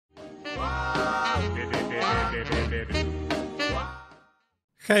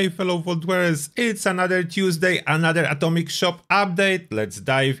Hey fellow Vault wearers, it's another Tuesday, another Atomic Shop update. Let's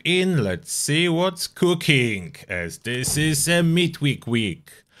dive in, let's see what's cooking, as this is a midweek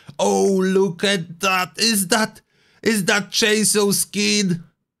week. Oh, look at that! Is that Chainsaw Skin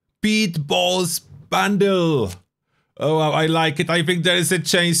Pete Balls bundle? Oh, wow, I like it. I think there is a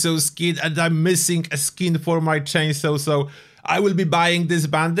Chainsaw Skin and I'm missing a skin for my Chainsaw, so I will be buying this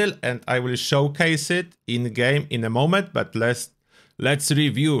bundle and I will showcase it in-game in a moment, but let's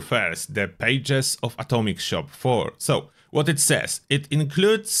review first the pages of Atomic Shop 4. So, what it says, it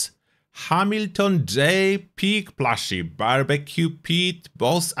includes Hamilton J. Pig plushie, Barbecue Pete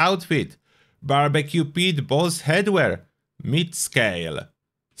boss outfit, Barbecue Pete boss headwear, meat scale,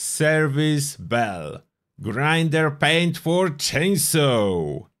 service bell, grinder paint for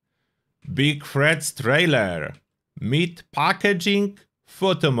chainsaw, Big Fred's trailer, meat packaging,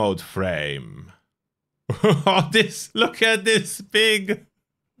 photo mode frame. Oh, look at this pig.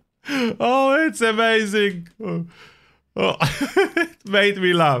 Oh, it's amazing. Oh, it made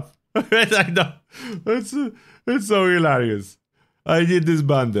me laugh. I know. It's so hilarious. I need this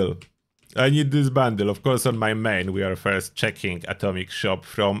bundle. Of course, on my main, we are first checking Atomic Shop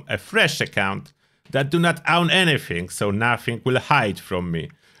from a fresh account that do not own anything, so nothing will hide from me.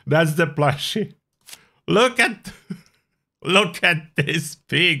 That's the plushie. Look at this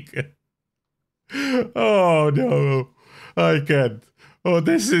pig. Oh no, I can't. Oh,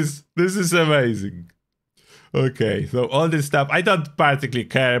 this is amazing. Okay, so all this stuff, I don't particularly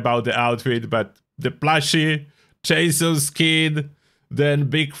care about the outfit, but the plushie, Chainsaw Skin, then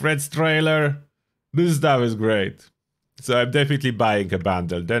Big Fred's trailer, this stuff is great. So I'm definitely buying a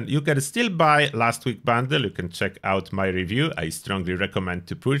bundle. Then you can still buy last week bundle. You can check out my review. I strongly recommend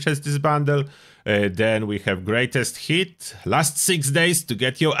to purchase this bundle. Then we have greatest hit, last 6 days to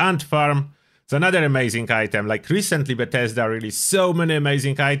get your ant farm. It's another amazing item. Like recently Bethesda released so many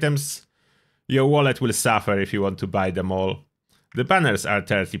amazing items. Your wallet will suffer if you want to buy them all. The banners are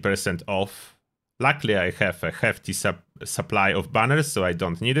 30% off. Luckily I have a hefty supply of banners, so I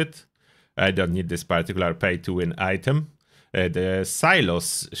don't need it. I don't need this particular pay to win item. The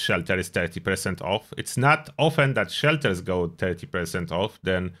silos shelter is 30% off. It's not often that shelters go 30% off.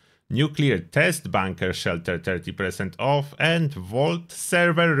 Then nuclear test bunker shelter 30% off, and vault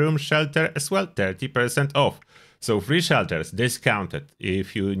server room shelter as well 30% off. So 3 shelters discounted.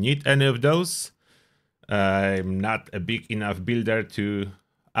 If you need any of those, I'm not a big enough builder to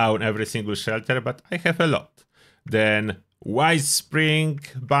own every single shelter, but I have a lot. Then Wise Spring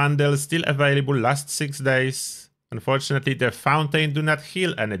bundle still available last 6 days. Unfortunately, the fountain do not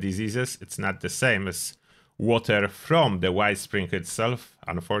heal any diseases. It's not the same as water from the Wise Spring itself,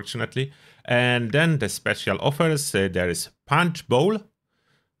 unfortunately. And then the special offers, there is Punch Bowl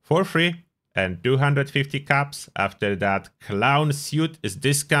for free and 250 caps. After that, Clown Suit is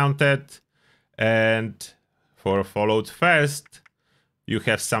discounted. And for Followed First, you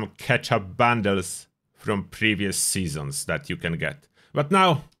have some catch-up bundles from previous seasons that you can get. But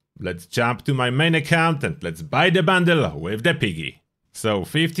now, let's jump to my main account and let's buy the bundle with the Piggy. So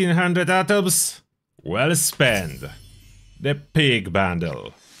 1500 atoms, well spent. The pig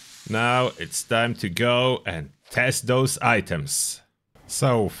bundle. Now it's time to go and test those items.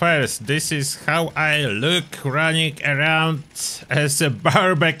 So first, this is how I look running around as a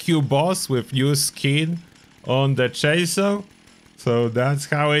barbecue boss with new skin on the chainsaw. So that's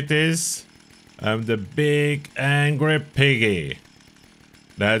how it is. I'm the big angry piggy.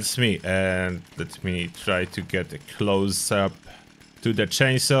 That's me, and let me try to get a close up to the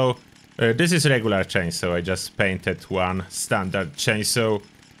chainsaw. This is regular chainsaw. I just painted one standard chainsaw,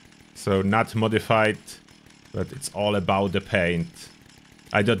 so not modified, but it's all about the paint.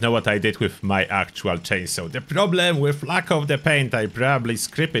 I don't know what I did with my actual chainsaw. The problem with lack of the paint, I probably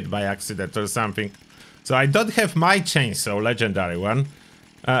scrapped it by accident or something. So I don't have my chainsaw, legendary one.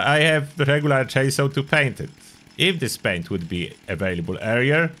 I have the regular chainsaw to paint it. If this paint would be available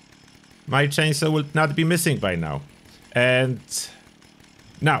earlier, my chainsaw would not be missing by now. And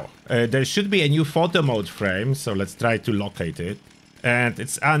now, there should be a new photo mode frame, so let's try to locate it. And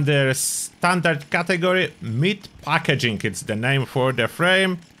it's under standard category, meat packaging. It's the name for the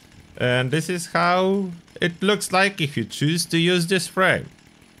frame. And this is how it looks like if you choose to use this frame.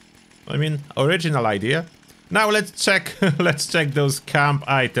 I mean, original idea. Now let's check those camp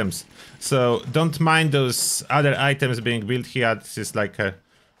items. So don't mind those other items being built here. This is like a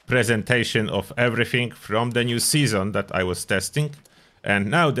presentation of everything from the new season that I was testing.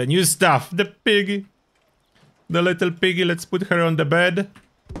 And now the new stuff, the piggy. The little piggy, let's put her on the bed.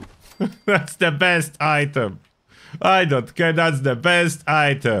 That's the best item. I don't care, that's the best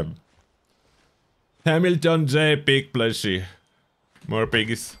item. Hamilton J. Pig plushie. More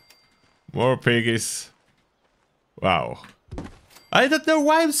piggies. More piggies. Wow. I don't know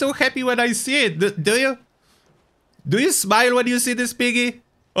why I'm so happy when I see it. Do you? Do you smile when you see this piggy?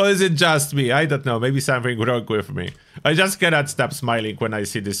 Or is it just me? I don't know. Maybe something wrong with me. I just cannot stop smiling when I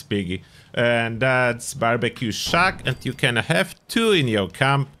see this piggy. And that's barbecue shack. And you can have 2 in your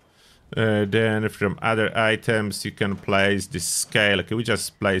camp. Then from other items you can place this scale. Okay, we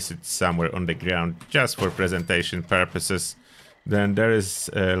just place it somewhere on the ground just for presentation purposes. Then there is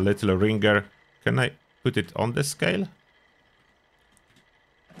a little ringer. Can I put it on the scale?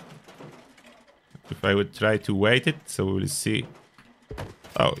 If I would try to weight it, so we will see.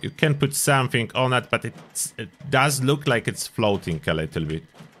 Oh, you can put something on it, but it does look like it's floating a little bit.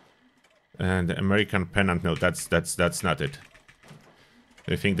 And the American pennant, no, that's not it.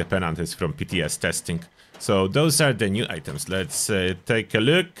 I think the pennant is from PTS testing. So those are the new items. Let's take a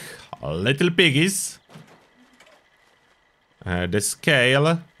look. Little piggies. The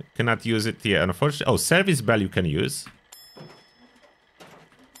scale, cannot use it here, unfortunately. Oh, service bell you can use.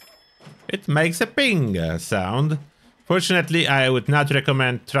 It makes a ping sound. Fortunately, I would not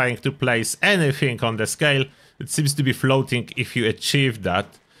recommend trying to place anything on the scale. It seems to be floating if you achieve that.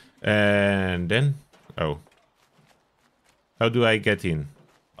 And then... oh. How do I get in?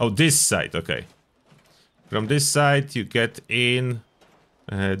 Oh, this side, okay. From this side you get in.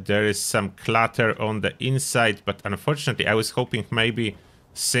 There is some clutter on the inside, but unfortunately I was hoping maybe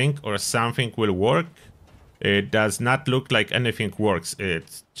sync or something will work. It does not look like anything works.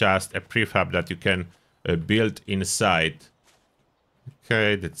 It's just a prefab that you can build inside.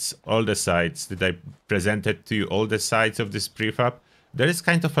 Okay, that's all the sides. Did I present it to you, all the sides of this prefab? There is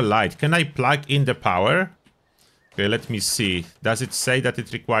kind of a light. Can I plug in the power? Okay, let me see. Does it say that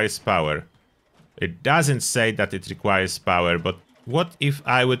it requires power? It doesn't say that it requires power, but what if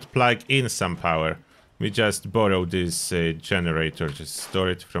I would plug in some power? We just borrow this generator, just store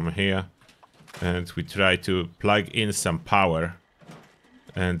it from here. And we try to plug in some power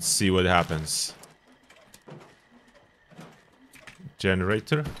and see what happens.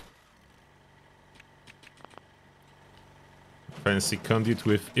 Generator. Fancy conduit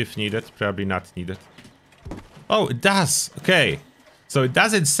with if needed, probably not needed. Oh, it does. Okay. So it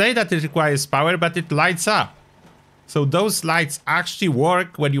doesn't say that it requires power, but it lights up. So those lights actually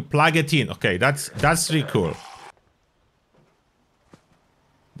work when you plug it in. Okay, that's really cool.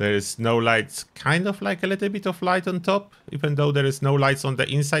 There is no lights, kind of like a little bit of light on top, even though there is no lights on the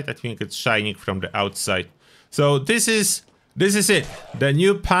inside. I think it's shining from the outside. So this is it. The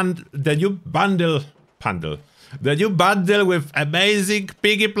new bundle with amazing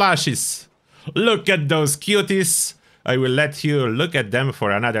piggy plushies. Look at those cuties. I will let you look at them for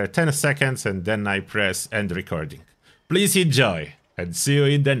another 10 seconds and then I press end recording. Please enjoy and see you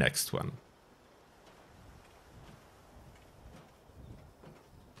in the next one.